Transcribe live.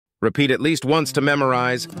Repeat at least once to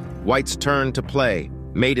memorize. White's turn to play.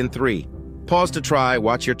 Mate in 3. Pause to try.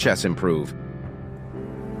 Watch your chess improve.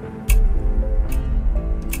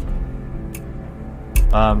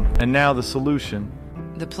 And now the solution.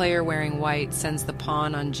 The player wearing white sends the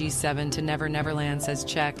pawn on g7 to Never Neverland, says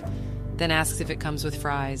check, then asks if it comes with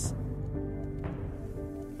fries.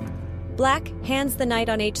 Black hands the knight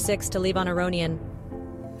on h6 to leave on Aronian.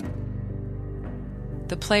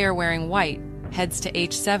 The player wearing white heads to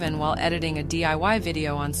h7 while editing a DIY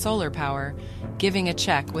video on solar power, giving a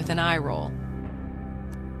check with an eye roll.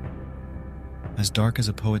 As dark as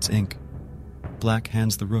a poet's ink, Black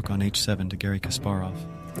hands the rook on h7 to Garry Kasparov.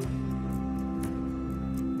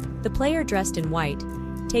 The player dressed in white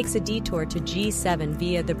takes a detour to g7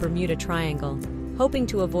 via the Bermuda Triangle, hoping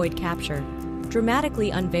to avoid capture, dramatically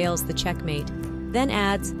unveils the checkmate, then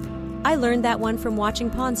adds, "I learned that one from watching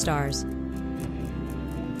Pawn Stars."